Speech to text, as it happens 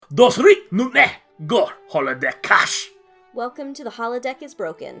dos, ri, nune, gor, holodeck, cash. Welcome to The Holodeck is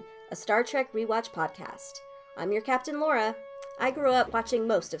Broken, a Star Trek rewatch podcast. I'm your Captain Laura. I grew up watching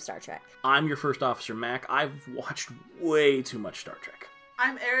most of Star Trek. I'm your first officer, Mac. I've watched way too much Star Trek.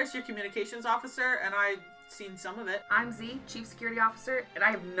 I'm Eris, your communications officer, and I've seen some of it. I'm Z, chief security officer, and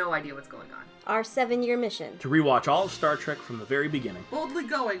I have no idea what's going on. Our 7-year mission. To rewatch all of Star Trek from the very beginning. Boldly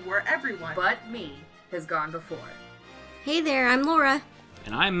going where everyone But me has gone before. Hey there, I'm Laura.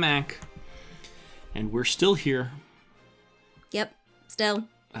 And I'm Mac. And we're still here. Yep, still.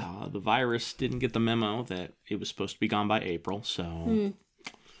 The virus didn't get the memo that it was supposed to be gone by April, so...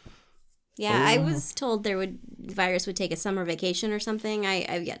 Yeah, I was told the virus would take a summer vacation or something.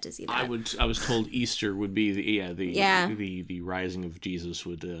 I've yet to see that. I was told Easter would be the rising of Jesus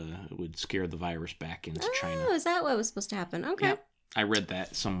would scare the virus back into China. Oh, is that what was supposed to happen? Okay. Yeah, I read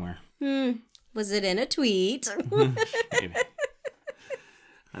that somewhere. Was it in a tweet? Maybe.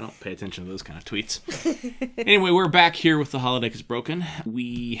 I don't pay attention to those kind of tweets. Anyway, we're back here with The Holodeck is Broken.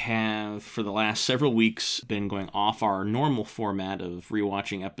 We have, for the last several weeks, been going off our normal format of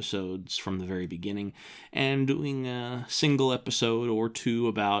rewatching episodes from the very beginning and doing a single episode or two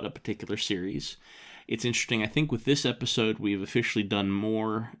about a particular series. It's interesting, I think with this episode, we've officially done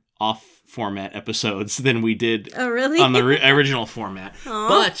more off-format episodes than we did on the original format. Aww.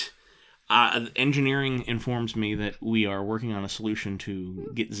 But... engineering informs me that we are working on a solution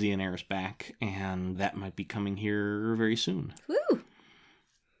to get Z and Eris back, and that might be coming here very soon. Woo!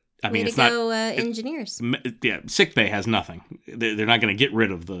 I mean, Way to go, engineers. Yeah, sickbay has nothing. They're not going to get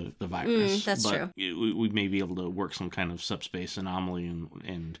rid of the virus. That's true. We may be able to work some kind of subspace anomaly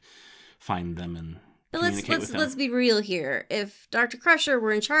and find them and communicate with them. Let's be real here. If Dr. Crusher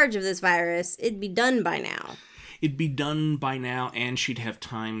were in charge of this virus, it'd be done by now. It'd be done by now, and she'd have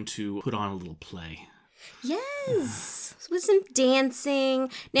time to put on a little play. Yes, with some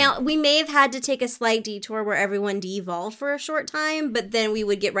dancing. Now, we may have had to take a slight detour where everyone de-evolved for a short time, but then we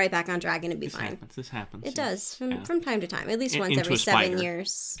would get right back on track and it'd be fine. This happens. It does, from time to time, at least once Into every a spider, 7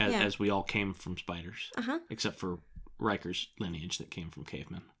 years. As we all came from spiders. Uh-huh. Except for Riker's lineage that came from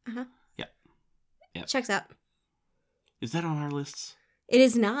cavemen. Uh-huh. Yep. Checks out. Is that on our lists? It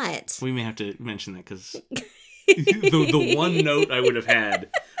is not. We may have to mention that because... the one note I would have had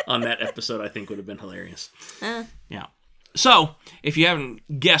on that episode, I think, would have been hilarious. Yeah. So, if you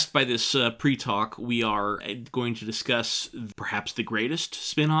haven't guessed by this pre-talk, we are going to discuss perhaps the greatest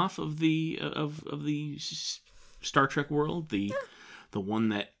spin-off of the Star Trek world, the one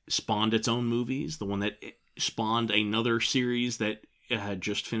that spawned its own movies, the one that spawned another series that had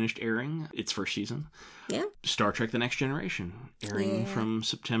just finished airing its first season. Yeah. Star Trek The Next Generation, airing from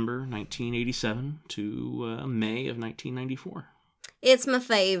September 1987 to May of 1994. It's my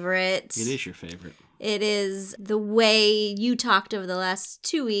favorite. It is your favorite. It is the way you talked over the last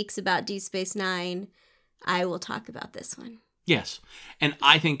 2 weeks about Deep Space Nine. I will talk about this one. Yes. And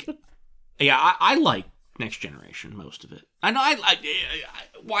I think, I like Next Generation, most of it. I know.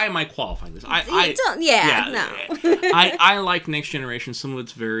 Why am I qualifying this? I like Next Generation. Some of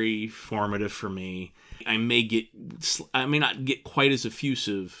it's very formative for me. I may not get quite as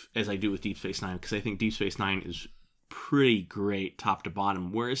effusive as I do with Deep Space Nine because I think Deep Space Nine is pretty great top to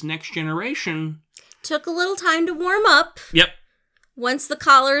bottom. Whereas Next Generation took a little time to warm up. Yep. Once the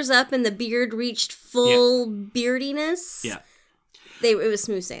collar's up and the beard reached full beardiness. Yeah. It was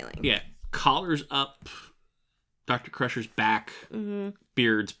smooth sailing. Yeah. Collar's up, Dr. Crusher's back,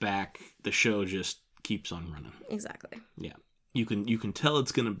 Beard's back. The show just keeps on running. Exactly. Yeah. You can tell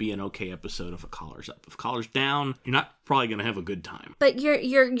it's going to be an okay episode if a collar's up. If collar's down, you're not probably going to have a good time. But you're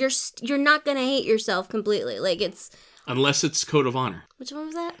not going to hate yourself completely. Like unless it's Code of Honor. Which one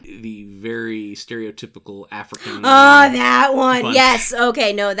was that? The very stereotypical African. Oh, that one. Bunch. Yes.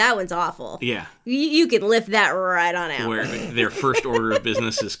 Okay. No, that one's awful. Yeah. You can lift that right on out. Where their first order of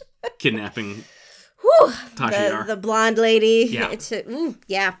business is kidnapping Tasha Yar. The blonde lady. Yeah.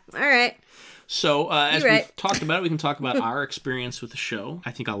 Yeah. All right. So, as we've talked about it, we can talk about our experience with the show.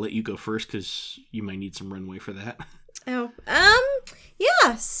 I think I'll let you go first because you might need some runway for that. Oh.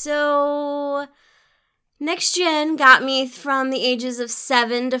 Yeah. So, Next Gen got me from the ages of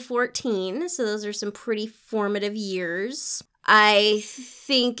 7 to 14. So, those are some pretty formative years. I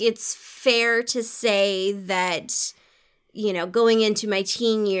think it's fair to say that, going into my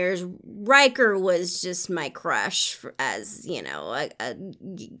teen years, Riker was just my crush as, a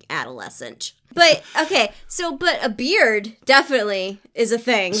adolescent. But, okay, but a beard definitely is a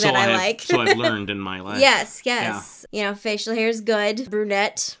thing that I like. So I've learned in my life. Yes. Yeah. Facial hair is good.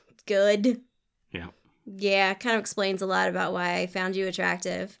 Brunette, good. Yeah. Yeah, kind of explains a lot about why I found you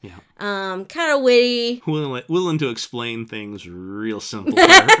attractive. Yeah. Kind of witty. Willing to explain things real simple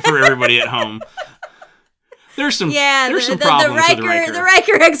for everybody at home. There's some problems with Riker. The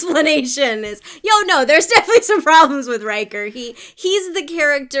Riker explanation is there's definitely some problems with Riker. He's the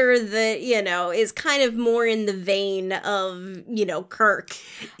character that is kind of more in the vein of Kirk.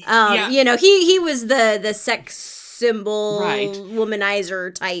 He was the sex symbol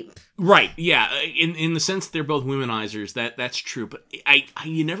womanizer type. Right, yeah. In the sense they're both womanizers, that's true. But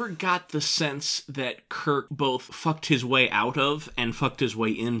you never got the sense that Kirk both fucked his way out of and fucked his way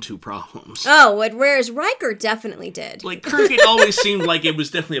into problems. Oh, whereas Riker definitely did. Like, Kirk, it always seemed like it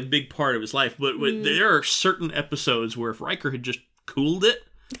was definitely a big part of his life. But there are certain episodes where if Riker had just cooled it,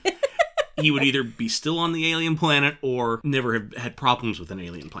 he would either be still on the alien planet or never have had problems with an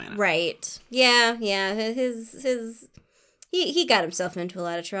alien planet. Right. Yeah. He got himself into a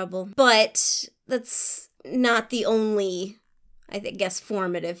lot of trouble. But that's not the only, I guess,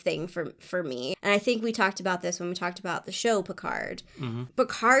 formative thing for me. And I think we talked about this when we talked about the show Picard. Mm-hmm.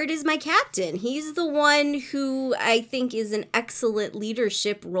 Picard is my captain. He's the one who I think is an excellent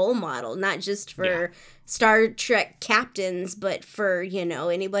leadership role model, not just for Star Trek captains, but for,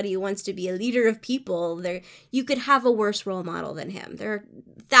 anybody who wants to be a leader of people. You could have a worse role model than him. There are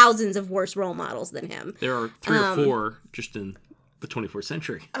thousands of worse role models than him. There are 3 or 4 just in the 24th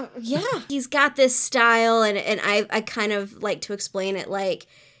century. Yeah. He's got this style, and I kind of like to explain it like,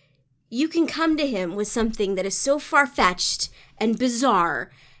 you can come to him with something that is so far-fetched and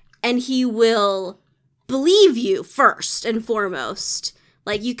bizarre, and he will believe you first and foremost.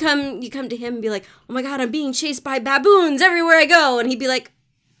 Like, you come to him and be like, oh my God, I'm being chased by baboons everywhere I go. And he'd be like,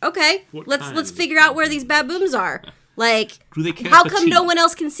 okay, let's figure out where these baboons are. Like, how come no one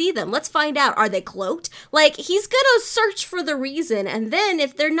else can see them? Let's find out. Are they cloaked? Like, he's going to search for the reason. And then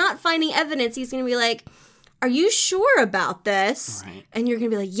if they're not finding evidence, he's going to be like, are you sure about this? Right. And you're going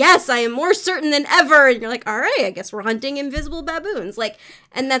to be like, yes, I am more certain than ever. And you're like, all right, I guess we're hunting invisible baboons. Like,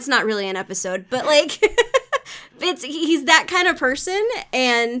 and that's not really an episode, but like... he's that kind of person,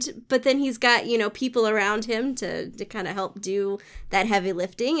 but then he's got people around him to kind of help do that heavy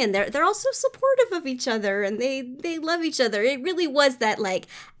lifting, and they're also supportive of each other, and they love each other. It really was that like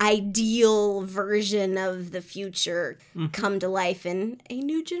ideal version of the future come to life in a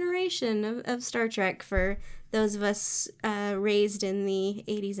new generation of Star Trek for those of us raised in the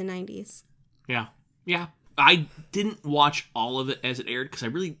 80s and 90s. Yeah. I didn't watch all of it as it aired because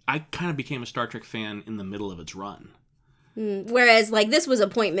I kind of became a Star Trek fan in the middle of its run. Whereas, like, this was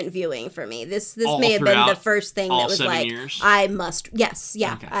appointment viewing for me. This may have been the first thing that was 7 like, years? I must, yes,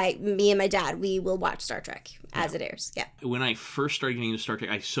 yeah. Okay. Me and my dad, we will watch Star Trek as it airs. Yeah. When I first started getting into Star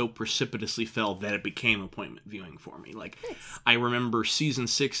Trek, I so precipitously fell that it became appointment viewing for me. Like, nice. I remember season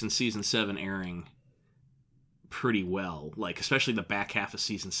 6 and season 7 airing pretty well, like especially the back half of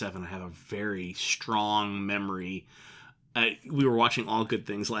season 7. I have a very strong memory. We were watching All Good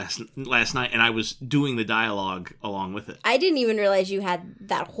Things last night, and I was doing the dialogue along with it. I didn't even realize you had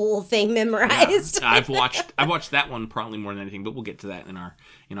that whole thing memorized. Yeah, I've watched that one probably more than anything, but we'll get to that in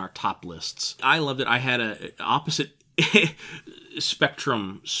our top lists. I loved it. I had a opposite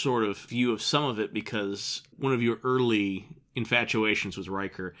spectrum sort of view of some of it because one of your early infatuations was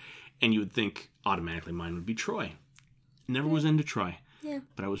Riker, and you would think automatically mine would be Troy. Never was into Troy. Yeah.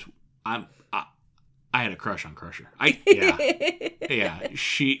 But I had a crush on Crusher.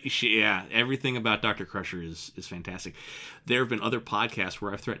 She everything about Dr. Crusher is fantastic. There have been other podcasts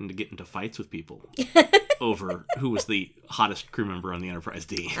where I've threatened to get into fights with people over who was the hottest crew member on the Enterprise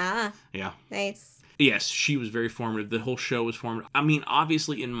D. Ah. Yeah. Nice. Yes, she was very formative. The whole show was formative. I mean,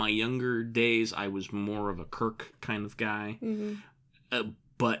 obviously in my younger days, I was more of a Kirk kind of guy. Mm-hmm.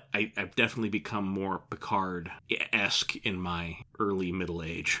 But I've definitely become more Picard-esque in my early middle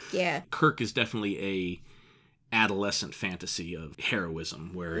age. Yeah. Kirk is definitely a adolescent fantasy of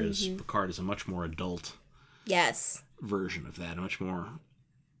heroism, whereas Picard is a much more adult version of that, a much more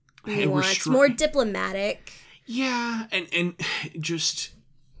nuanced, more diplomatic. Yeah, and just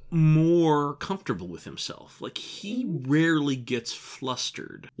more comfortable with himself. Like, he rarely gets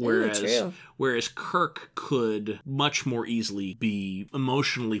flustered, whereas Kirk could much more easily be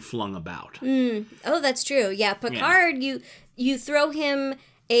emotionally flung about. Oh, that's true. Yeah, Picard, you throw him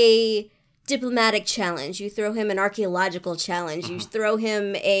a diplomatic challenge, you throw him an archaeological challenge, you throw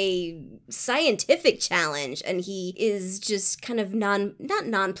him a scientific challenge, and he is just kind of not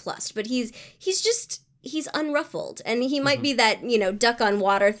nonplussed, but he's just he's unruffled, and he might be that, duck on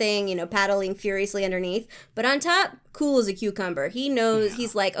water thing, paddling furiously underneath, but on top, cool as a cucumber. He knows,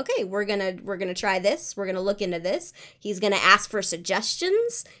 he's like, okay, we're gonna try this, we're gonna look into this. He's gonna ask for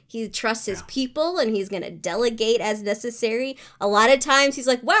suggestions. He trusts his people, and he's gonna delegate as necessary. A lot of times he's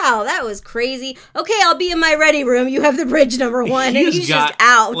like, wow, that was crazy. Okay, I'll be in my ready room. You have the bridge number 1, and he's just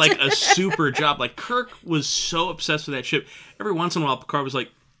out. Like a super job. Like Kirk was so obsessed with that ship. Every once in a while, Picard was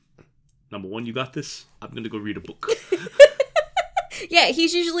like, number 1, you got this? I'm going to go read a book. Yeah,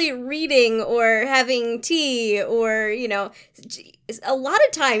 he's usually reading or having tea or, a lot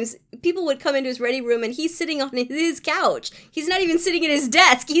of times people would come into his ready room and he's sitting on his couch. He's not even sitting at his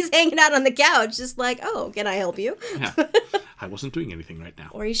desk. He's hanging out on the couch just like, oh, can I help you? Yeah, I wasn't doing anything right now.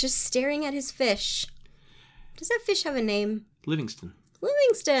 Or he's just staring at his fish. Does that fish have a name? Livingston.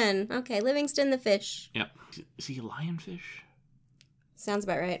 Livingston. Okay, Livingston the fish. Yep. Is he a lionfish? Sounds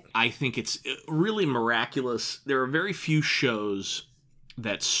about right. I think it's really miraculous. There are very few shows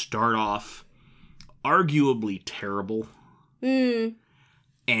that start off arguably terrible and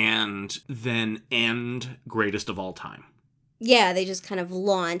then end greatest of all time. Yeah, they just kind of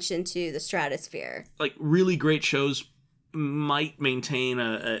launch into the stratosphere. Like, really great shows might maintain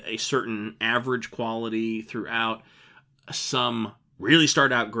a certain average quality throughout. Some really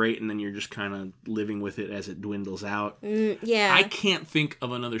start out great, and then you're just kind of living with it as it dwindles out. Yeah. I can't think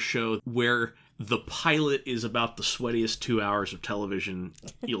of another show where the pilot is about the sweatiest 2 hours of television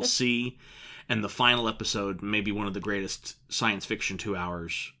you'll see, and the final episode may be one of the greatest science fiction 2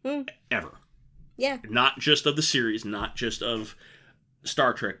 hours ever. Yeah. Not just of the series, not just of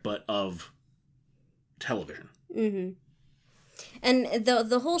Star Trek, but of television. Mm-hmm. And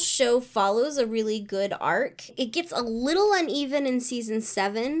the whole show follows a really good arc. It gets a little uneven in season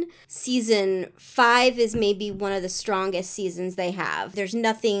 7. Season 5 is maybe one of the strongest seasons they have. There's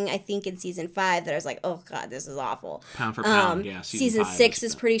nothing, I think, in season 5 that I was like, oh god, this is awful. Pound for pound, yeah. Season 6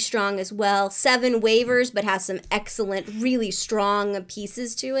 is pretty strong as well. 7 wavers, but has some excellent, really strong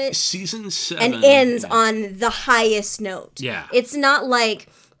pieces to it. Season 7. And ends on the highest note. Yeah. It's not like...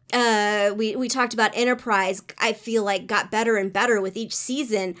 we talked about Enterprise, I feel like got better and better with each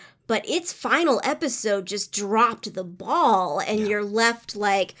season, but its final episode just dropped the ball, and you're left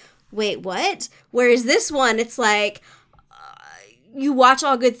like, wait, what? Whereas this one, it's like, you watch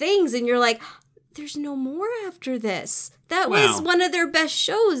All Good Things, and you're like, there's no more after this. That was one of their best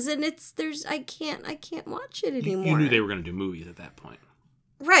shows, and I can't watch it anymore. You knew they were going to do movies at that point.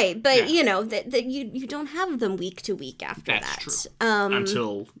 Right, but that you don't have them week to week after that. That's true.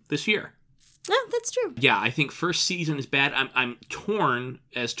 Until this year. Oh, that's true. Yeah, I think first season is bad. I'm torn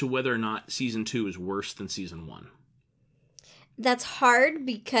as to whether or not season 2 is worse than season 1. That's hard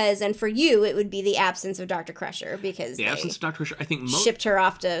because, and for you, it would be the absence of Dr. Crusher because the absence of Dr. Crusher, I think shipped her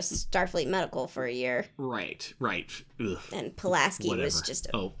off to Starfleet Medical for a year. Right. Ugh. And Pulaski was just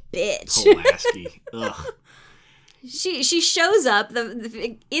a bitch. Pulaski. Ugh. She shows up,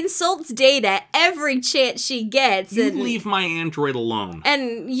 the insults Data every chance she gets. You leave my android alone.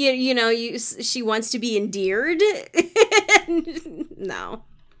 And, she wants to be endeared. No,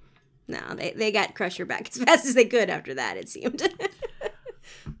 they got Crusher back as fast as they could after that, it seemed.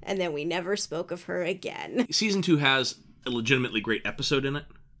 And then we never spoke of her again. Season 2 has a legitimately great episode in it.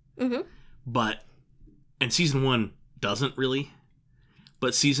 Mm-hmm. And season 1 doesn't really.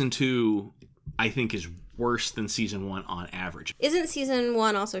 But season 2, I think, is worse than season 1 on average. Isn't season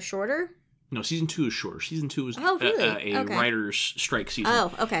 1 also shorter? No, season 2 is shorter. Season 2 is really? a writer's strike season.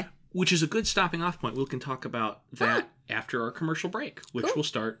 Oh, okay. Which is a good stopping off point. We can talk about that after our commercial break, which will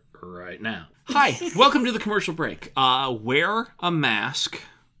start right now. Hi, welcome to the commercial break. Wear a mask.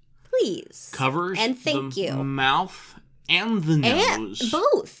 Please. Covers and thank the you. mouth and the nose. And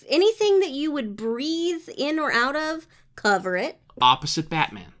both. Anything that you would breathe in or out of, cover it. Opposite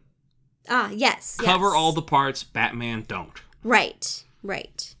Batman. Yes. Cover all the parts, Batman don't. Right.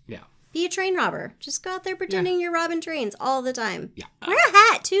 Yeah. Be a train robber. Just go out there pretending you're robbing trains all the time. Yeah. Wear a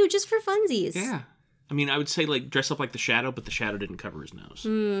hat, too, just for funsies. Yeah. I mean, I would say, dress up like the Shadow, but the Shadow didn't cover his nose.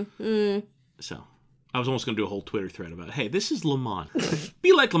 So, I was almost going to do a whole Twitter thread about, hey, this is Lamont.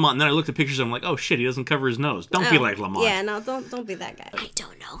 Be like Lamont. And then I looked at pictures and I'm like, oh, shit, he doesn't cover his nose. Don't be like Lamont. Yeah, no, don't be that guy. I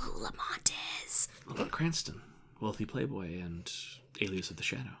don't know who Lamont is. Lamont Cranston. Wealthy playboy and alias of the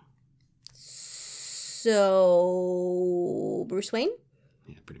Shadow. So, Bruce Wayne?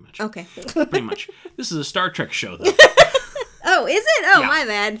 Yeah, pretty much. Okay. Pretty much. This is a Star Trek show, though. Oh, is it? Oh, yeah. My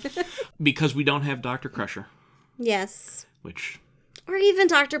bad. Because we don't have Dr. Crusher. Yes. Which... Or even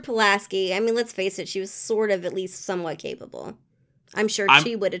Dr. Pulaski. I mean, let's face it, she was sort of at least somewhat capable. I'm sure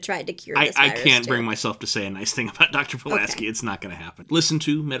she would have tried to cure this I virus, can't too. bring myself to say a nice thing about Dr. Pulaski. Okay. It's not going to happen. Listen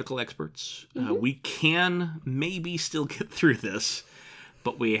to medical experts. We can maybe still get through this,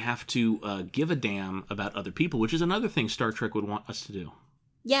 but we have to give a damn about other people, which is another thing Star Trek would want us to do.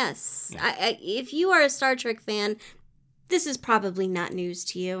 Yes. Yeah. If you are a Star Trek fan, this is probably not news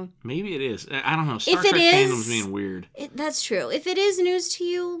to you. Maybe it is. I don't know. Star If it Trek is- fandom's being weird. That's true. If it is news to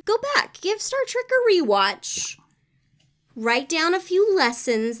you, go back. Give Star Trek a rewatch. Write down a few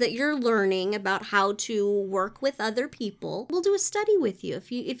lessons that you're learning about how to work with other people. We'll do a study with you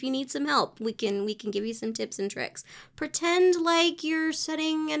if you need some help. We can give you some tips and tricks. Pretend like you're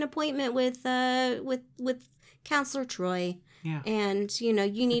setting an appointment with Counselor Troy. Yeah. And you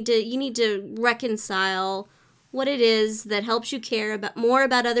need to reconcile what it is that helps you care more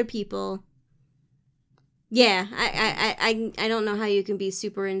about other people. Yeah, I don't know how you can be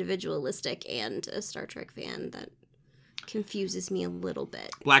super individualistic and a Star Trek fan. That confuses me a little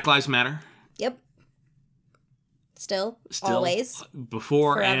bit. Black Lives Matter. Yep. Still always.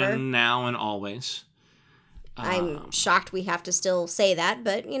 Before Forever. and now and always. I'm shocked we have to still say that,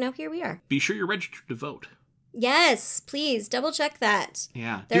 but here we are. Be sure you're registered to vote. Yes, please double check that.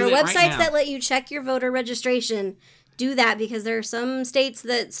 Yeah. There are do that right websites now. that let you check your voter registration. Do that because there are some states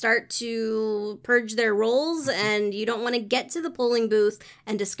that start to purge their rolls and you don't want to get to the polling booth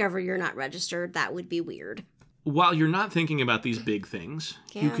and discover you're not registered. That would be weird. While you're not thinking about these big things,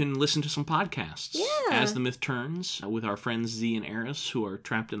 you Yeah. can listen to some podcasts. Yeah. As the Myth Turns, with our friends Z and Eris, who are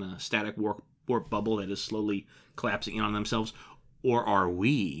trapped in a static warp bubble that is slowly collapsing in on themselves. Or are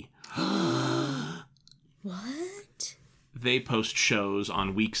we? What? They post shows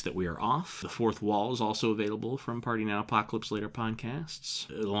on weeks that we are off. The Fourth Wall is also available from Party Now Apocalypse Later podcasts,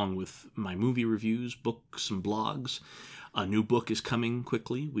 along with my movie reviews, books, and blogs. A new book is coming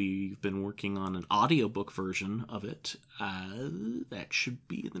quickly. We've been working on an audiobook version of it. That should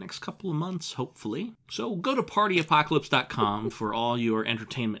be in the next couple of months, hopefully. So go to partyapocalypse.com for all your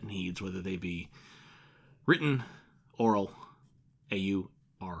entertainment needs, whether they be written, oral,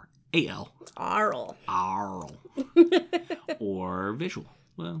 A-U-R-A-L, Arl. oral, or visual.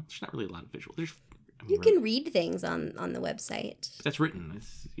 Well, there's not really a lot of visual. You can read things on the website. That's written.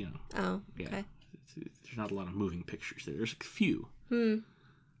 It's, Oh, yeah. okay. There's not a lot of moving pictures there. There's a few.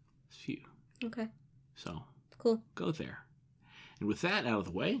 Few. Okay. So Cool. go there. And with that out of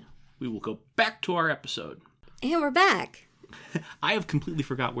the way, we will go back to our episode. And we're back. I have completely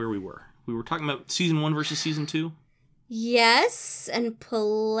forgot where we were. We were talking about season 1 versus season 2. Yes, and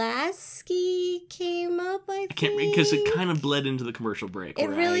Pulaski came up, I think. I can't read because it kind of bled into the commercial break. It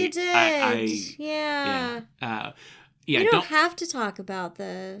where really did. Yeah. We don't have to talk about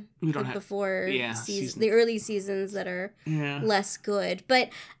the before season. the early seasons that are Yeah. less good. But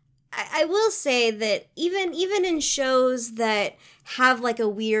I will say that even in shows that have like a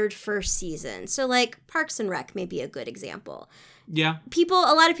weird first season, so like Parks and Rec may be a good example. Yeah. A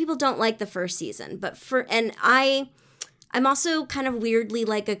lot of people don't like the first season, but I'm also kind of weirdly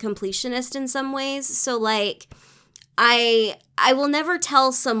like a completionist in some ways. So like I will never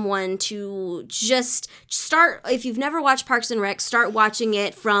tell someone to just start, if you've never watched Parks and Rec, start watching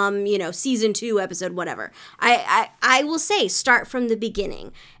it from, season 2, episode whatever. I will say start from the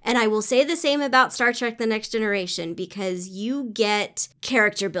beginning. And I will say the same about Star Trek The Next Generation because you get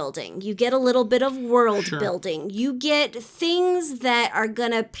character building. You get a little bit of world building. You get things that are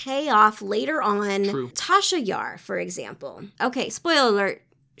going to pay off later on. True. Tasha Yar, for example. Okay, spoiler alert.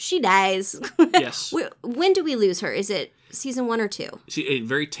 She dies. Yes. When do we lose her? Is it season 1 or 2? See, a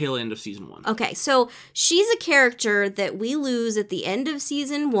very tail end of season 1. Okay, so she's a character that we lose at the end of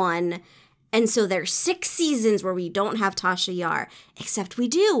season 1. And so there's 6 seasons where we don't have Tasha Yar, except we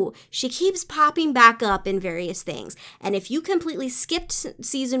do. She keeps popping back up in various things. And if you completely skipped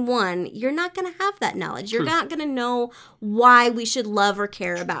season 1, you're not going to have that knowledge. You're not going to know why we should love or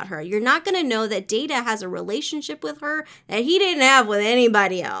care about her. You're not going to know that Data has a relationship with her that he didn't have with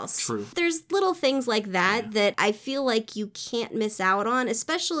anybody else. True. There's little things like that that I feel like you can't miss out on,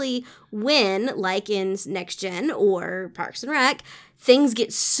 especially when, like in Next Gen or Parks and Rec, things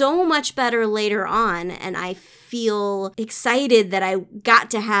get so much better later on, and I feel excited that I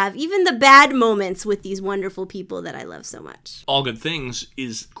got to have even the bad moments with these wonderful people that I love so much. All Good Things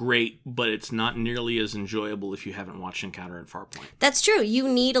is great, but it's not nearly as enjoyable if you haven't watched Encounter at Farpoint. That's true. You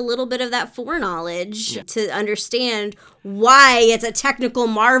need a little bit of that foreknowledge to understand why it's a technical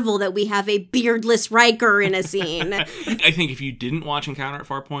marvel that we have a beardless Riker in a scene. I think if you didn't watch Encounter at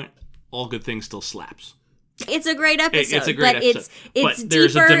Farpoint, All Good Things still slaps. It's a great episode. It's a great episode. It's But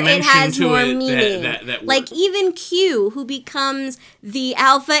there's a deeper. It dimension has to more it meaning. that like works. even Q, who becomes the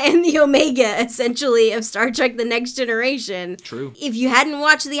alpha and the omega, essentially, of Star Trek: The Next Generation. True. If you hadn't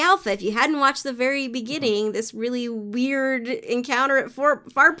watched the alpha, if you hadn't watched the very beginning, this really weird encounter at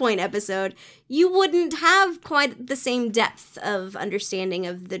Farpoint episode, you wouldn't have quite the same depth of understanding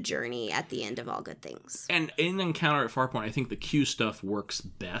of the journey at the end of All Good Things. And in Encounter at Farpoint, I think the Q stuff works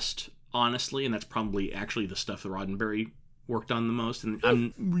best, honestly, and that's probably actually the stuff that Roddenberry worked on the most. And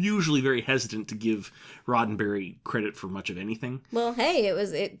I'm usually very hesitant to give Roddenberry credit for much of anything. Well, hey,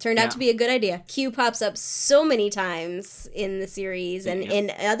 it turned out to be a good idea. Q pops up so many times in the series and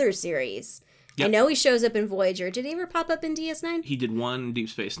in other series. Yep. I know he shows up in Voyager. Did he ever pop up in DS9? He did one in Deep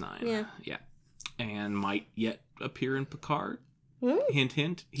Space Nine. Yeah. And might yet appear in Picard. Hmm. Hint,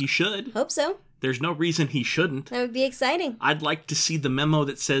 hint. He should. Hope so. There's no reason he shouldn't. That would be exciting. I'd like to see the memo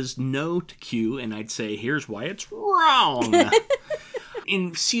that says no to Q, and I'd say, here's why it's wrong.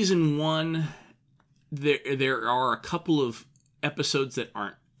 In season 1, there are a couple of episodes that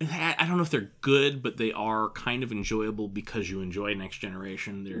aren't, I don't know if they're good, but they are kind of enjoyable because you enjoy Next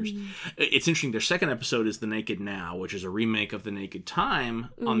Generation. It's interesting, their second episode is The Naked Now, which is a remake of The Naked Time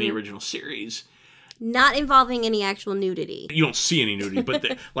on the original series. Not involving any actual nudity. You don't see any nudity, but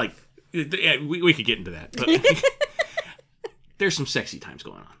we could get into that. But there's some sexy times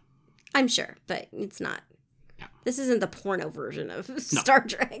going on. I'm sure, but it's not. Yeah. This isn't the porno version of Star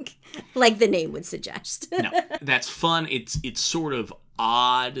Trek, like the name would suggest. No, that's fun. It's sort of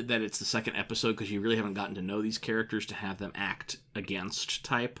odd that it's the second episode because you really haven't gotten to know these characters to have them act against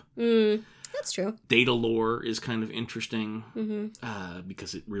type. That's true. Data lore is kind of interesting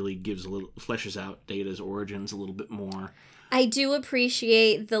because it really fleshes out Data's origins a little bit more. I do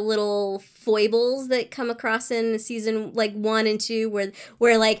appreciate the little foibles that come across in season 1 and 2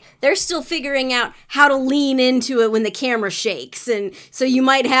 where like they're still figuring out how to lean into it when the camera shakes. And so you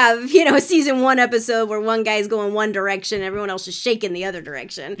might have, a season 1 episode where one guy's going one direction, everyone else is shaking the other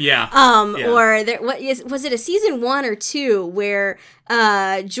direction. Yeah. Or was it a season 1 or 2 where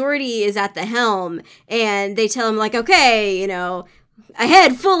Geordi is at the helm and they tell him like, okay,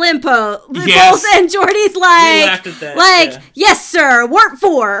 ahead, full impulse, and Geordi's like, yes, sir, warp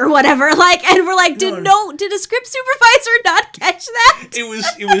 4 or whatever. And we're like, did a script supervisor not catch that?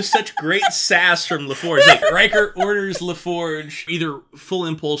 It was such great sass from LaForge. Like Riker orders LaForge either full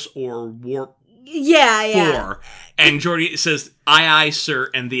impulse or warp 4, and Geordi says, aye, sir,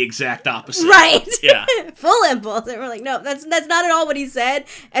 and the exact opposite. Right. Yeah. Full impulse. And we're like, no, that's not at all what he said.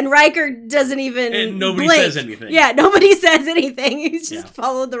 And Riker doesn't even And nobody blink. says anything. Yeah, nobody says anything. He's just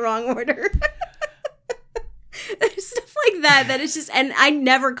followed the wrong order. There's stuff like that is just, and I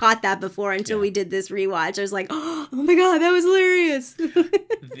never caught that before until we did this rewatch. I was like, oh my god, that was hilarious.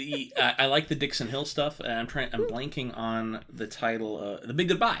 I like the Dixon Hill stuff. I'm blanking on the title. The Big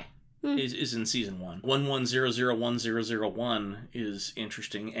Goodbye is in season 1. 11001001 is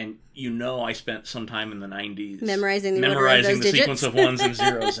interesting, and I spent some time in the 90s memorizing the sequence of ones and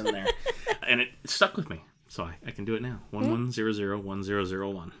zeros in there, and it stuck with me, so I can do it now.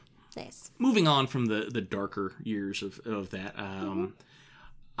 11001001. Nice. Moving on from the darker years of that,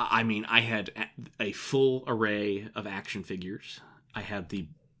 I mean, I had a full array of action figures. I had the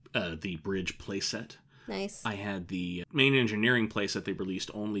bridge playset. Nice. I had the main engineering playset they released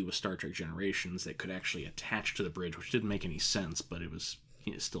only with Star Trek Generations that could actually attach to the bridge, which didn't make any sense, but it was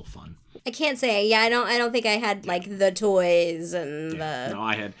still fun. I can't say. Yeah, I don't think I had like the toys and the. No,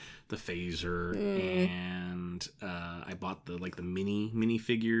 I had the phaser and I bought the mini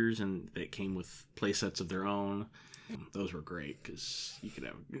figures, and it came with playsets of their own. Those were great because you could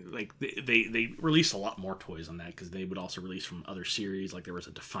have they released a lot more toys on that because they would also release from other series. Like there was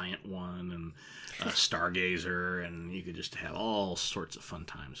a Defiant one and a Stargazer, and you could just have all sorts of fun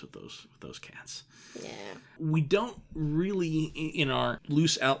times with those cats. Yeah. We don't really, in our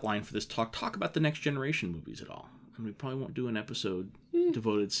loose outline for this talk about the Next Generation movies at all. And we probably won't do an episode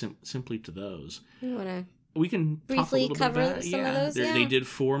devoted simply to those. We can briefly talk a little cover bit about some of those. They did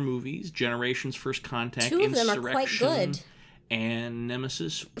 4 movies: Generations, First Contact, 2 of them are quite good, and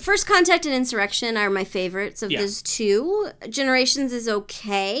Nemesis. First Contact and Insurrection are my favorites of those 2. Generations is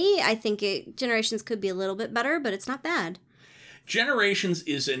okay. I think Generations could be a little bit better, but it's not bad. Generations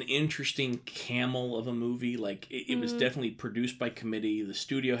is an interesting camel of a movie. Like it was definitely produced by committee. The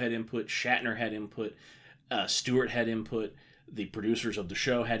studio had input. Shatner had input. Stewart had input. The producers of the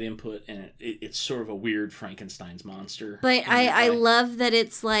show had input, and it's sort of a weird Frankenstein's monster. But I love that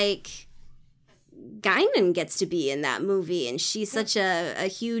it's like Guinan gets to be in that movie, and she's such a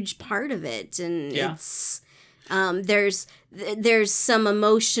huge part of it, and it's there's some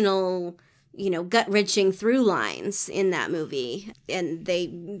emotional gut-wrenching through lines in that movie. And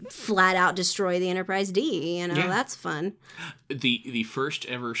they flat out destroy the Enterprise D. That's fun. The first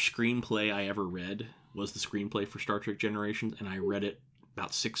ever screenplay I ever read was the screenplay for Star Trek Generations, and I read it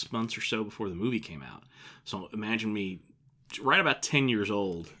about 6 months or so before the movie came out. So imagine me, right about 10 years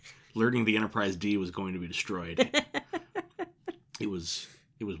old, learning the Enterprise D was going to be destroyed. It was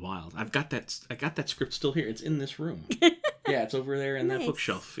wild. I got that script still here. It's in this room. Yeah, it's over there in that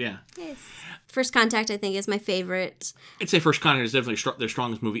bookshelf. Yeah. Nice. First Contact, I think, is my favorite. I'd say First Contact is definitely their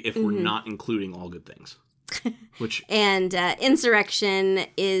strongest movie if we're not including All Good Things. And Insurrection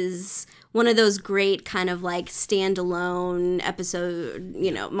is one of those great kind of like standalone episode,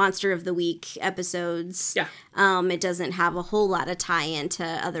 Monster of the Week episodes. Yeah. It doesn't have a whole lot of tie-in to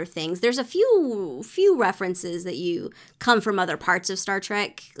other things. There's a few references that you come from other parts of Star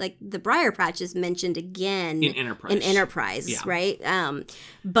Trek, like the Briar Patch is mentioned again in Enterprise. Yeah. Right?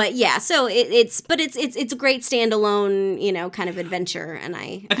 But yeah, so it's a great standalone, kind of adventure, and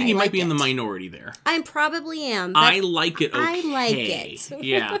I think you might be in the minority there. I probably am. I like it. Okay. I like it.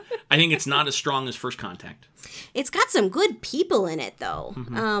 Yeah, I think it's not as strong as First Contact. It's got some good people in it, though.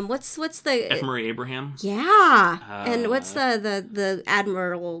 What's the F. Murray Abraham? Yeah, and what's the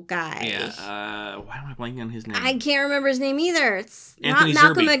Admiral guy? Yeah, why am I blanking on his name? I can't remember his name either. It's Anthony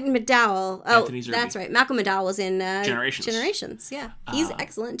not Malcolm Zerbe. McDowell. Oh, that's right. Malcolm McDowell was in Generations. Yeah, he's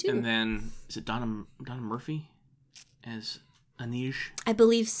excellent too. And then is it Donna Murphy as Anij? I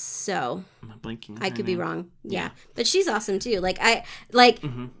believe so. Am I blanking? I could be wrong. Yeah, but she's awesome too.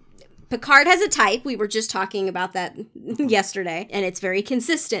 Picard has a type. We were just talking about that yesterday, and it's very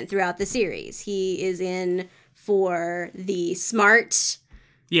consistent throughout the series. He is in for the smart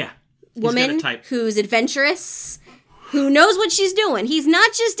woman who's adventurous, who knows what she's doing. He's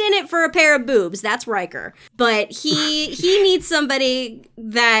not just in it for a pair of boobs. That's Riker. But he needs somebody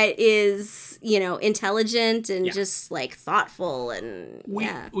that is, intelligent and just like thoughtful and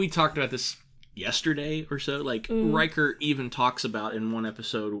We talked about this yesterday or so. Riker even talks about in one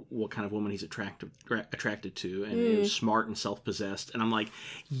episode what kind of woman he's attracted to, and is smart and self-possessed. And I'm like,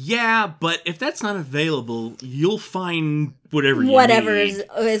 yeah, but if that's not available, you'll find whatever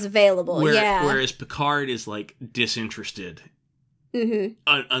is available. Whereas Picard is like disinterested.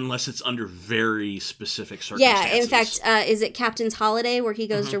 Unless it's under very specific circumstances. Yeah, in fact, is it Captain's Holiday where he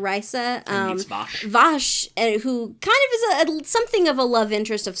goes to Risa? And meets Vash. Vash, who kind of is something of a love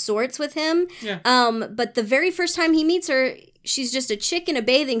interest of sorts with him. Yeah. But the very first time he meets her, she's just a chick in a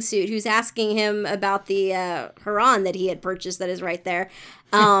bathing suit who's asking him about the Huron that he had purchased that is right there.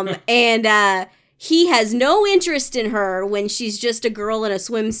 And he has no interest in her when she's just a girl in a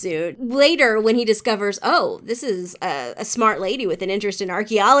swimsuit. Later, when he discovers, this is a smart lady with an interest in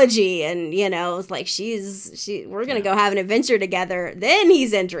archaeology, and it's like we're gonna go have an adventure together. Then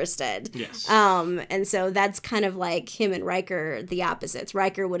he's interested. Yes. And so that's kind of like him and Riker, the opposites.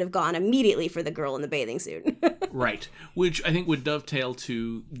 Riker would have gone immediately for the girl in the bathing suit. Right, which I think would dovetail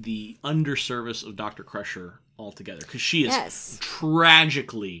to the underservice of Dr. Crusher altogether, because she is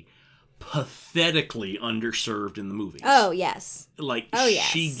tragically, pathetically underserved in the movies. Oh, yes.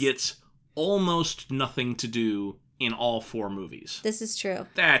 She gets almost nothing to do in all 4 movies. This is true.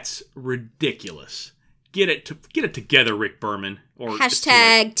 That's ridiculous. Get it together, Rick Berman. Or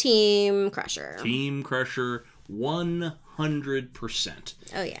 # Team Crusher. Team Crusher, 100%.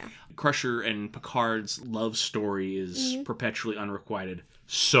 Oh, yeah. Crusher and Picard's love story is perpetually unrequited.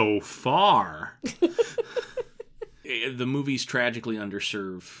 So far. The movies tragically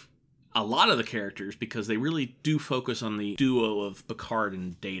underserve a lot of the characters because they really do focus on the duo of Picard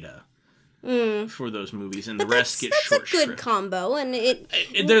and Data for those movies, and the rest get short shrift. That's a good combo, and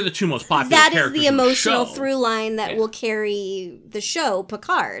they're the 2 most popular characters. That is the emotional through line that will carry the show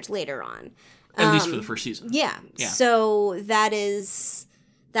Picard later on. At least for the first season. Yeah. So that's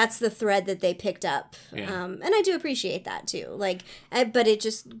the thread that they picked up. Yeah. And I do appreciate that too. But it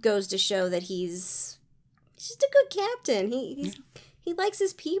just goes to show that he's just a good captain. He likes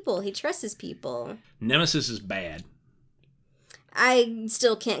his people. He trusts his people. Nemesis is bad. I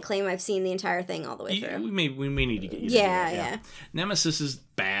still can't claim I've seen the entire thing all the way through. We may need to get you to yeah. Nemesis is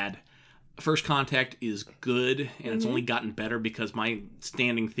bad. First Contact is good, and it's only gotten better because my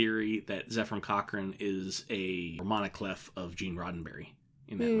standing theory that Zefram Cochrane is a monoclef of Gene Roddenberry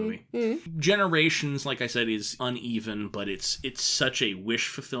in that movie. Generations, like I said, is uneven, but it's such a wish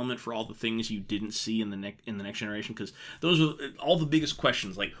fulfillment for all the things you didn't see in the next generation, because those are all the biggest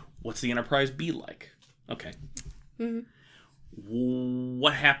questions, like what's the Enterprise be like? Okay.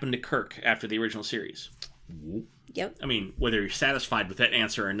 What happened to Kirk after the original series? Yep. I mean, whether you're satisfied with that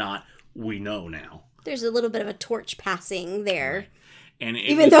answer or not, we know now. There's a little bit of a torch passing there. Right. And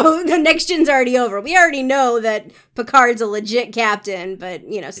Even though the next gen's already over. We already know that Picard's a legit captain, but,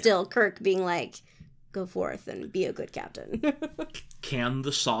 still Kirk being like, go forth and be a good captain. Can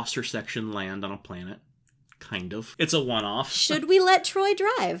the saucer section land on a planet? Kind of. It's a one-off. Should we let Troy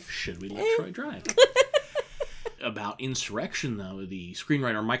drive? Should we let Troy drive? About Insurrection, though, the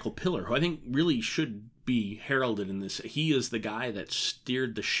screenwriter Michael Piller, who I think really should be heralded in this, he is the guy that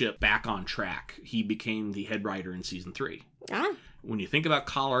steered the ship back on track. He became the head writer in season 3. Ah. When you think about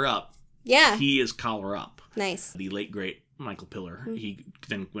Collar Up, Yeah. he is Collar Up. Nice. The late, great Michael Piller. He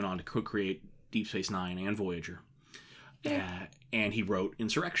then went on to co-create Deep Space Nine and Voyager. And he wrote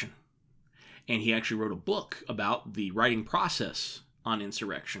Insurrection. And he actually wrote a book about the writing process on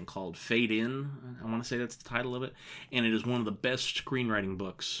Insurrection called Fade In. I want to say that's the title of it. And it is one of the best screenwriting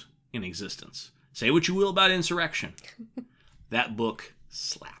books in existence. Say what you will about Insurrection. That book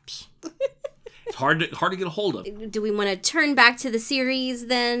slaps. It's hard to get a hold of. Do we want to turn back to the series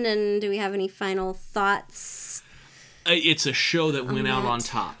then? And do we have any final thoughts? It's a show that went out that. on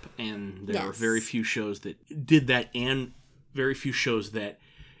top. And there are Yes. very few shows that did that, and very few shows that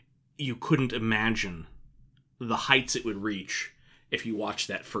you couldn't imagine the heights it would reach if you watched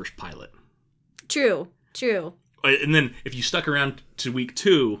that first pilot. True. And then if you stuck around to week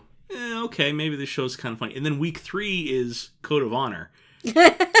 2, okay, maybe this show's kind of funny. And then week 3 is Code of Honor. Was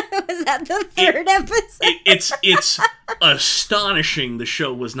that the third episode? It's astonishing the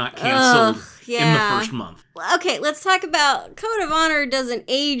show was not canceled in the first month. Okay, let's talk about Code of Honor doesn't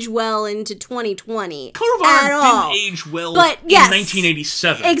age well into 2020. Code of Honor at all. didn't age well But, in yes.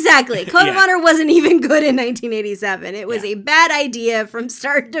 1987. Exactly. Code of Yeah. Honor wasn't even good in 1987. It was Yeah. a bad idea from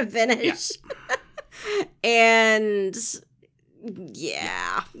start to finish. And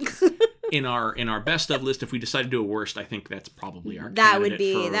yeah. In our best of list, if we decide to do a worst, I think that's probably our that would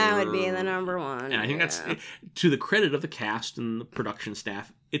candidate be for- the number one. And I think that's, to the credit of the cast and the production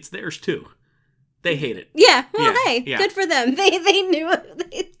staff, it's theirs too. They hate it. Yeah, well, Yeah, hey, yeah. good for them. They knew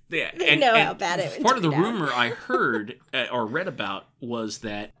it. Yeah, know how bad it would Part of the turn down. rumor I heard or read about was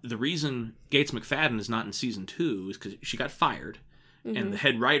that the reason Gates McFadden is not in season 2 is because she got fired, Mm-hmm. and the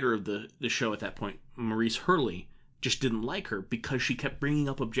head writer of the show at that point, Maurice Hurley, just didn't like her because she kept bringing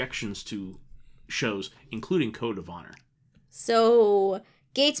up objections to shows, including Code of Honor. So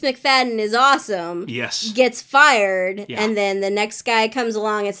Gates McFadden is awesome. Yes. Gets fired, Yeah. and then the next guy comes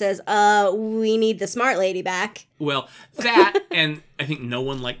along and says, we need the smart lady back. Well, that, and I think no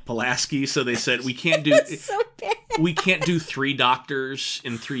one liked Pulaski, so they said, we can't do It's so bad. we can't do 3 doctors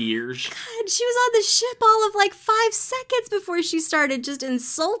in 3 years. God, she was on the ship all of like 5 seconds before she started just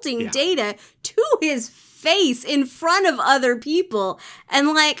insulting Yeah. Data to his face in front of other people. And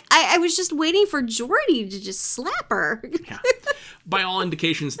like, I was just waiting for Geordi to just slap her. Yeah. By all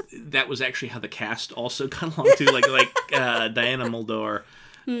indications, that was actually how the cast also got along too. Like Diana Muldaur,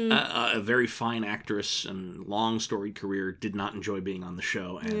 a very fine actress and long storied career, did not enjoy being on the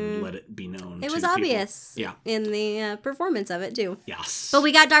show and let it be known. It to was people. obvious Yeah. in the performance of it too. Yes. But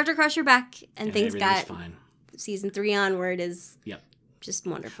we got Dr. Crusher back, and things everything's got fine. season 3 onward is Yep. just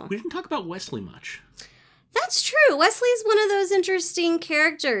wonderful. We didn't talk about Wesley much. That's true. Wesley's one of those interesting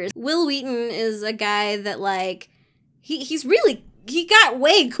characters. Will Wheaton is a guy that, like, he got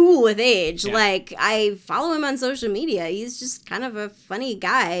way cool with age. Yeah. Like, I follow him on social media. He's just kind of a funny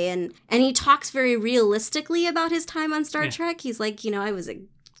guy, and he talks very realistically about his time on Star Yeah. Trek. He's like, I was a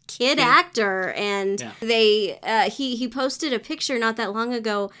kid actor, and Yeah. he posted a picture not that long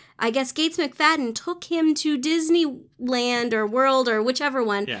ago. I guess Gates McFadden took him to Disneyland or World or whichever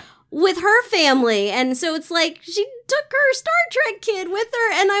one. Yeah. With her family, and so it's like she took her Star Trek kid with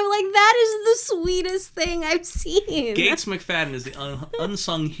her, and I'm like, that is the sweetest thing I've seen. Gates McFadden is the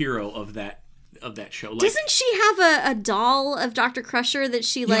unsung hero of that show. Like, Doesn't she have a doll of Dr. Crusher that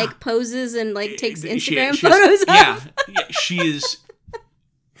she like poses and like takes Instagram she photos of? Yeah, she is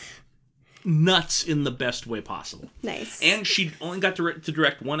nuts in the best way possible. Nice. And she only got to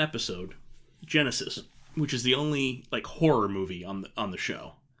direct one episode, Genesis, which is the only like horror movie on the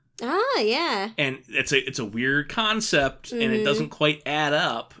show. Ah, yeah. And it's a weird concept, and it doesn't quite add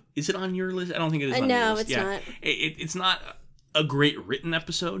up. Is it on your list? I don't think it is on No, your list. it's not. It's not a great written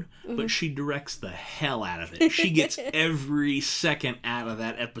episode, but she directs the hell out of it. She gets every second out of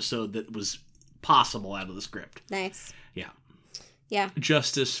that episode that was possible out of the script. Nice. Yeah. Yeah.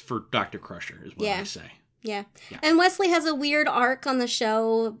 Justice for Dr. Crusher is what I say. Yeah. And Wesley has a weird arc on the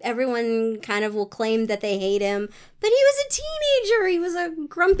show. Everyone kind of will claim that they hate him, but he was a teenager. He was a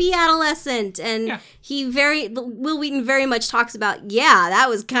grumpy adolescent, and Will Wheaton very much talks about, that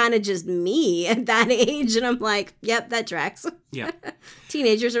was kind of just me at that age, and I'm like, yep, that tracks. Yeah.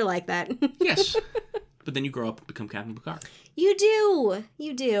 Teenagers are like that. Yes. But then you grow up and become Captain Picard. You do.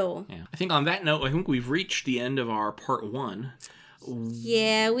 You do. Yeah. I think on that note, I think we've reached the end of our part 1.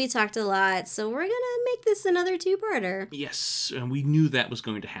 Yeah, we talked a lot, so we're gonna make this another 2-parter. Yes, and we knew that was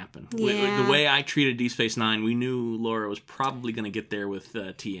going to happen. Yeah. The way I treated Deep Space Nine, we knew Laura was probably going to get there with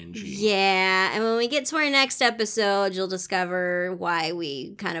TNG. Yeah, and when we get to our next episode, you'll discover why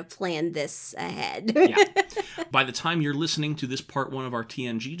we kind of planned this ahead. Yeah. By the time you're listening to this part 1 of our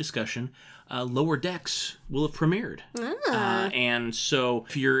TNG discussion, Lower Decks will have premiered. And so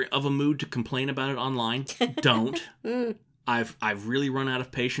if you're of a mood to complain about it online, don't. I've really run out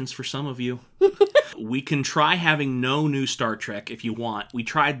of patience for some of you. We can try having no new Star Trek if you want. We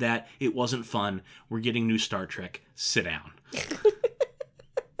tried that. It wasn't fun. We're getting new Star Trek. Sit down.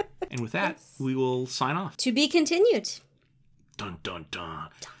 And with that, we will sign off. To be continued. Dun, dun, dun.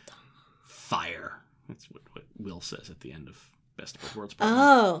 Fire. That's what Will says at the end of Best of Both Worlds.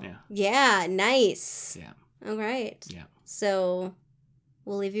 Oh, Yeah. Yeah, nice. Yeah. All right. Yeah. So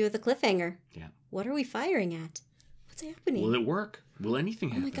we'll leave you with a cliffhanger. Yeah. What are we firing at? What's happening? Will it work? Will anything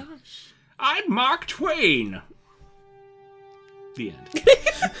Oh happen? my gosh. I'm Mark Twain. The end.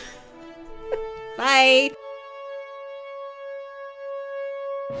 Bye.